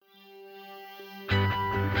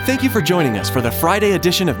Thank you for joining us for the Friday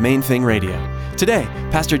edition of Main Thing Radio. Today,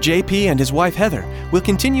 Pastor JP and his wife Heather will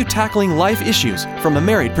continue tackling life issues from a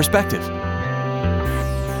married perspective.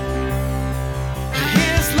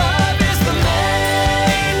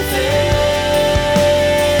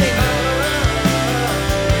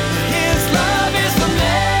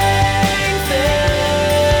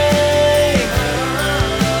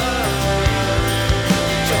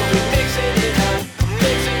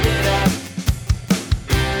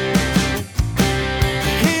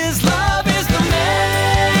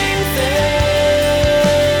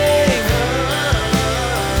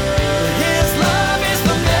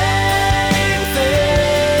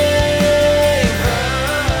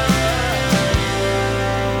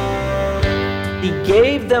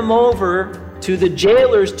 Them over to the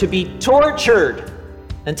jailers to be tortured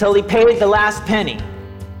until he paid the last penny.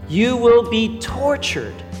 You will be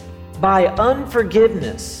tortured by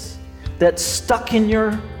unforgiveness that's stuck in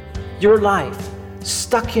your life,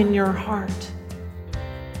 stuck in your heart.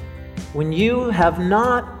 When you have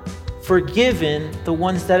not forgiven the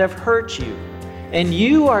ones that have hurt you, and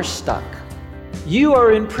you are stuck, you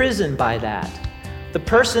are in prison by that. The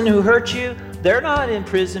person who hurt you, they're not in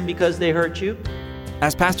prison because they hurt you.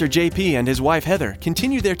 As Pastor JP and his wife Heather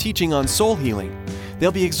continue their teaching on soul healing,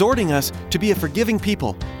 they'll be exhorting us to be a forgiving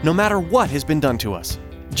people no matter what has been done to us.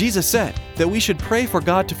 Jesus said that we should pray for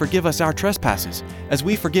God to forgive us our trespasses as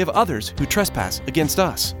we forgive others who trespass against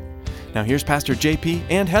us. Now here's Pastor JP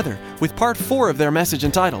and Heather with part 4 of their message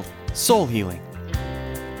entitled Soul Healing.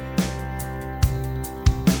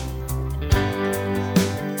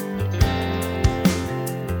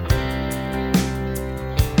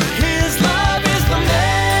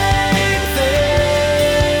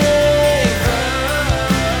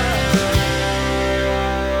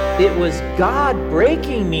 It was God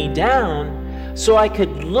breaking me down so I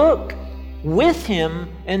could look with Him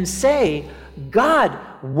and say, God,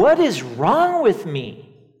 what is wrong with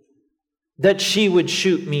me that she would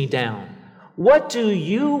shoot me down? What do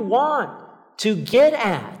you want to get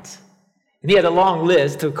at? And he had a long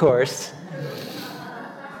list, of course.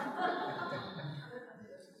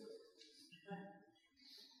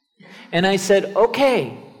 And I said,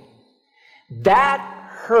 okay, that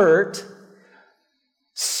hurt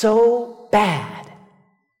so bad.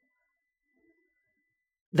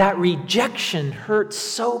 That rejection hurt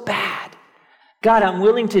so bad. God, I'm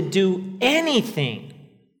willing to do anything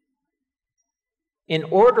in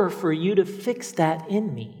order for you to fix that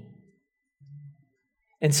in me.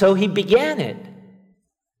 And so he began it.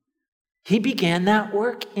 He began that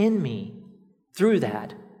work in me through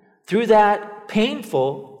that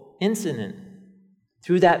painful incident,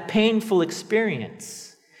 through that painful experience.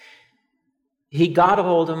 He got a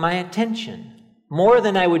hold of my attention more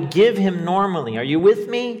than I would give him normally. Are you with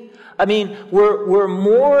me? I mean, we're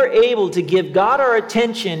more able to give God our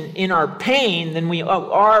attention in our pain than we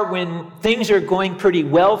are when things are going pretty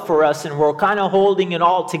well for us and we're kind of holding it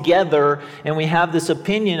all together and we have this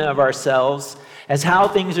opinion of ourselves as how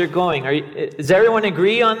things are going. Does everyone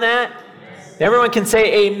agree on that? Yes. Everyone can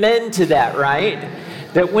say amen to that, right?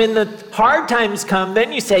 That when the hard times come,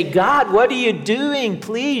 then you say, God, what are you doing?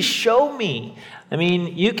 Please show me. I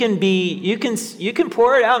mean, you can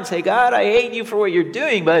pour it out and say, God, I hate you for what you're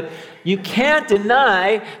doing, but you can't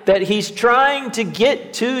deny that He's trying to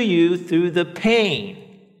get to you through the pain.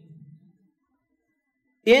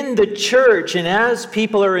 In the church, and as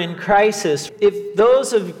people are in crisis, if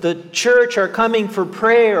those of the church are coming for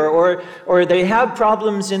prayer, or they have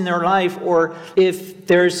problems in their life, or if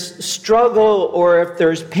there's struggle, or if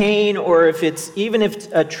there's pain, or if it's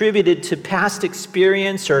attributed to past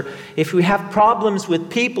experience, or if we have problems with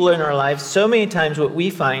people in our lives, so many times what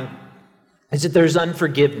we find is that there's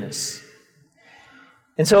unforgiveness.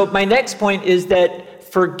 And so my next point is that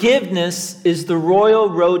forgiveness is the royal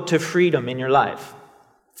road to freedom in your life.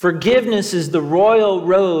 Forgiveness is the royal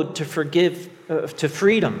road to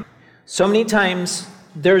freedom. So many times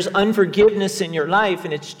there's unforgiveness in your life,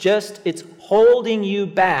 and it's holding you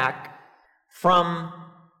back from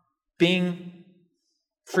being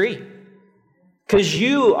free. Because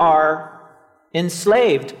you are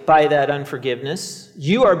enslaved by that unforgiveness.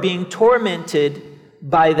 You are being tormented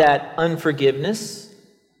by that unforgiveness.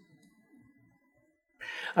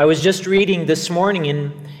 I was just reading this morning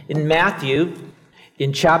in Matthew,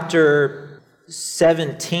 in chapter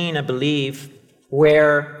 17, I believe,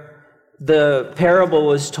 where the parable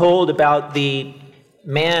was told about the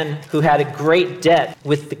man who had a great debt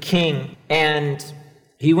with the king, and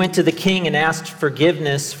he went to the king and asked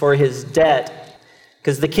forgiveness for his debt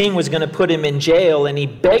because the king was going to put him in jail, and he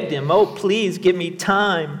begged him, oh, please give me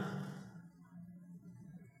time.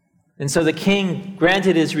 And so the king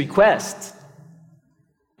granted his request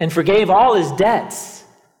and forgave all his debts.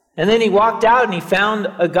 And then he walked out and he found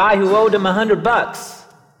a guy who owed him $100.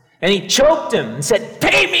 And he choked him and said,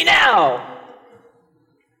 "Pay me now!"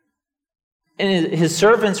 And his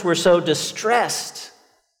servants were so distressed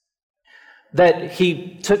that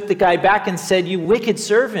he took the guy back and said, "You wicked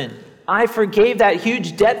servant, I forgave that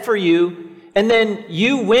huge debt for you, and then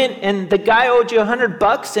you went and the guy owed you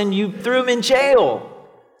 $100 and you threw him in jail.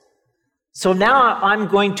 So now I'm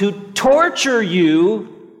going to torture you."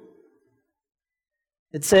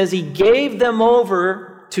 It says he gave them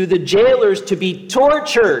over to the jailers to be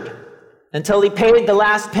tortured until he paid the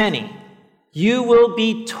last penny. You will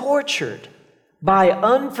be tortured by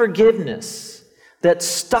unforgiveness that's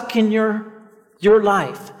stuck in your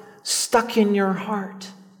life, stuck in your heart.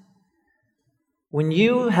 When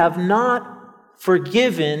you have not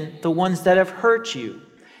forgiven the ones that have hurt you,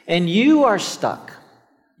 and you are stuck,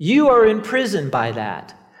 you are in prison by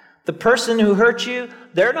that. The person who hurt you,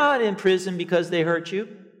 they're not in prison because they hurt you.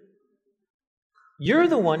 You're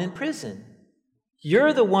the one in prison.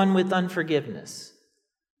 You're the one with unforgiveness.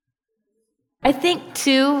 I think,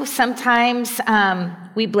 too, sometimes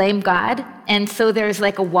we blame God. And so there's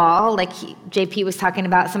like a wall, like JP was talking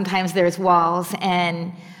about. Sometimes there's walls,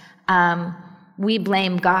 and we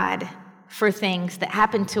blame God for things that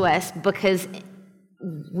happen to us because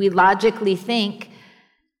we logically think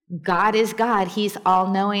God is God. He's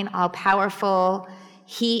all-knowing, all-powerful.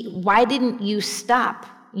 Why didn't you stop,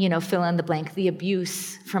 fill in the blank, the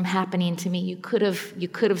abuse from happening to me? You could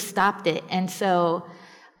have stopped it. And so,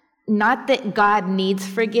 not that God needs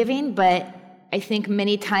forgiving, but I think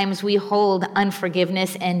many times we hold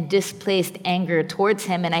unforgiveness and displaced anger towards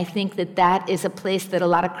him. And I think that is a place that a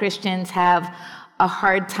lot of Christians have a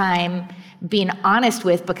hard time being honest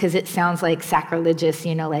with, because it sounds like sacrilegious,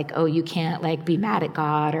 like, oh, you can't be mad at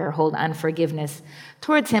God or hold unforgiveness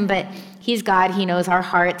towards him. But he's God. He knows our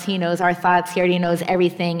hearts. He knows our thoughts. He already knows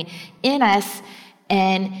everything in us.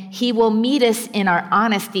 And he will meet us in our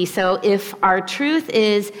honesty. So if our truth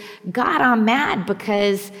is, God, I'm mad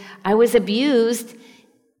because I was abused,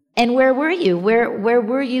 and where were you? Where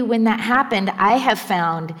were you when that happened? I have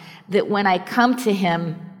found that when I come to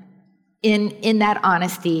him in that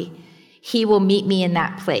honesty, he will meet me in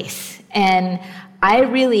that place. And I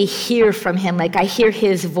really hear from him. I hear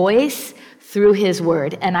his voice through his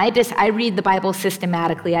word. And I read the Bible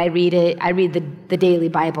systematically. I read the daily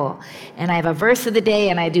Bible. And I have a verse of the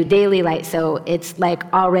day, and I do daily light. So it's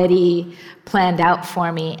already planned out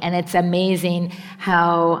for me. And it's amazing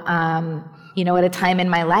how, at a time in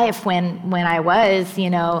my life when I was,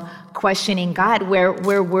 questioning God, where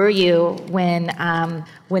were you when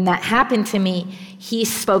that happened to me? He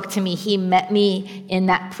spoke to me. He met me in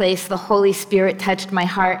that place. The Holy Spirit touched my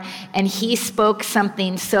heart, and he spoke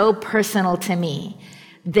something so personal to me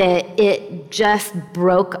that it just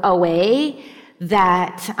broke away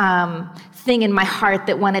that thing in my heart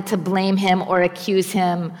that wanted to blame him or accuse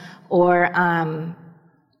him or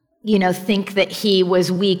think that he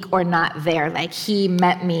was weak or not there. He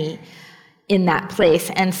met me in that place.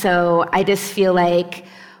 And so I just feel like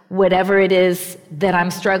whatever it is that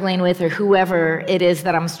I'm struggling with, or whoever it is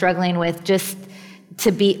that I'm struggling with, just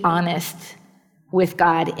to be honest with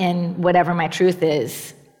God in whatever my truth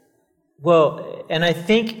is. Well, and I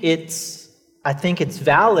think it's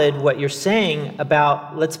valid what you're saying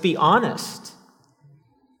about, let's be honest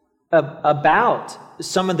about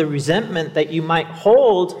some of the resentment that you might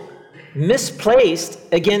hold misplaced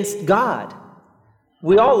against God.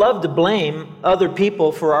 We all love to blame other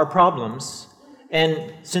people for our problems.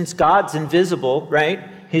 And since God's invisible, right,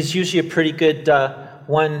 he's usually a pretty good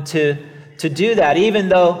one to do that, even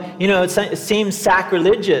though, it seems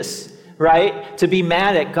sacrilegious, right, to be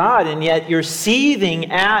mad at God, and yet you're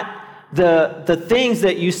seething at the things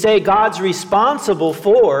that you say God's responsible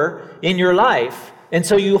for in your life. And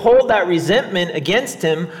so you hold that resentment against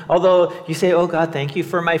him, although you say, "Oh God, thank you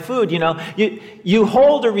for my food." You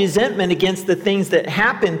hold a resentment against the things that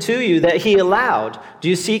happened to you that he allowed. Do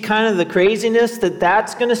you see kind of the craziness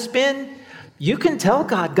that's going to spin? You can tell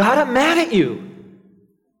God, "God, I'm mad at you.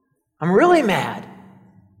 I'm really mad."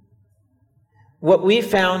 What we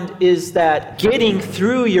found is that getting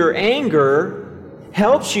through your anger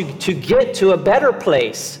helps you to get to a better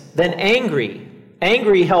place than angry.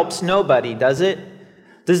 Angry helps nobody, does it?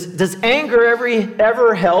 Does anger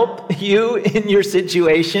ever help you in your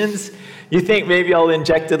situations? You think maybe I'll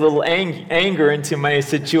inject a little anger into my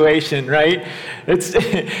situation, right?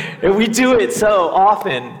 We do it so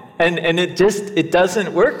often, and it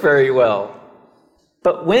doesn't work very well.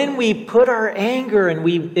 But when we put our anger and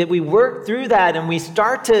we work through that, and we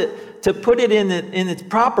start to put it in its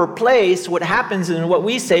proper place, what happens and what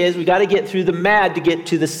we say is we got to get through the mad to get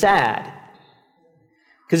to the sad.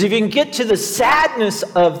 Because if you can get to the sadness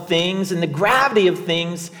of things and the gravity of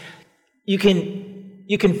things, you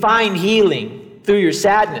can find healing through your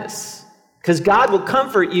sadness. Because God will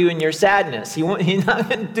comfort you in your sadness. He's not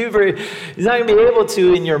going to be able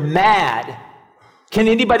to in your mad. Can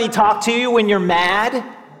anybody talk to you when you're mad?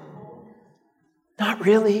 Not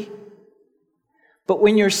really. But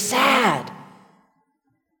when you're sad,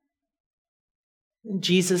 didn't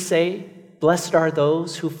Jesus say, "Blessed are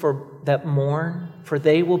those that mourn, for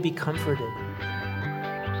they will be comforted."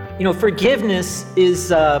 Forgiveness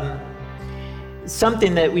is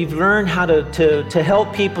something that we've learned how to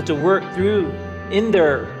help people to work through in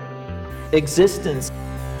their existence.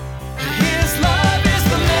 His love is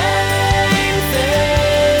the main thing.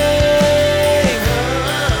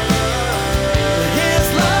 His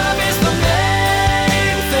love is the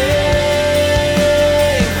main thing.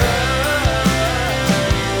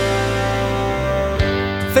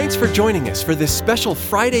 Thanks for joining us for this special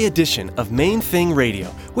Friday edition of Main Thing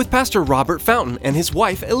Radio with Pastor Robert Fountain and his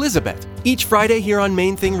wife, Elizabeth. Each Friday here on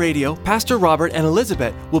Main Thing Radio, Pastor Robert and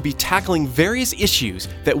Elizabeth will be tackling various issues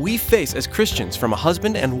that we face as Christians from a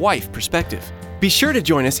husband and wife perspective. Be sure to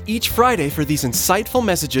join us each Friday for these insightful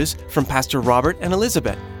messages from Pastor Robert and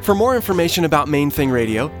Elizabeth. For more information about Main Thing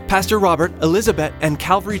Radio, Pastor Robert, Elizabeth, and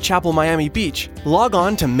Calvary Chapel, Miami Beach, log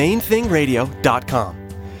on to mainthingradio.com.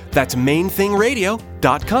 That's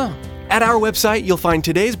mainthingradio.com. At our website, you'll find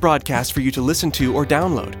today's broadcast for you to listen to or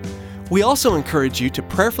download. We also encourage you to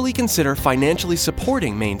prayerfully consider financially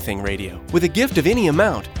supporting Main Thing Radio. With a gift of any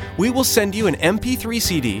amount, we will send you an MP3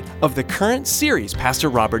 CD of the current series Pastor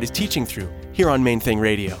Robert is teaching through here on Main Thing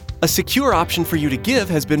Radio. A secure option for you to give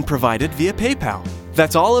has been provided via PayPal.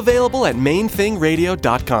 That's all available at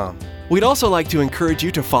mainthingradio.com. We'd also like to encourage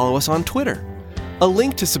you to follow us on Twitter. A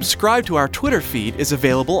link to subscribe to our Twitter feed is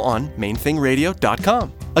available on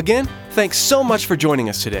mainthingradio.com. Again, thanks so much for joining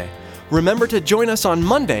us today. Remember to join us on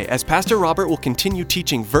Monday as Pastor Robert will continue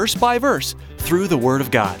teaching verse by verse through the Word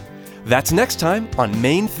of God. That's next time on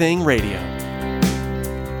Main Thing Radio.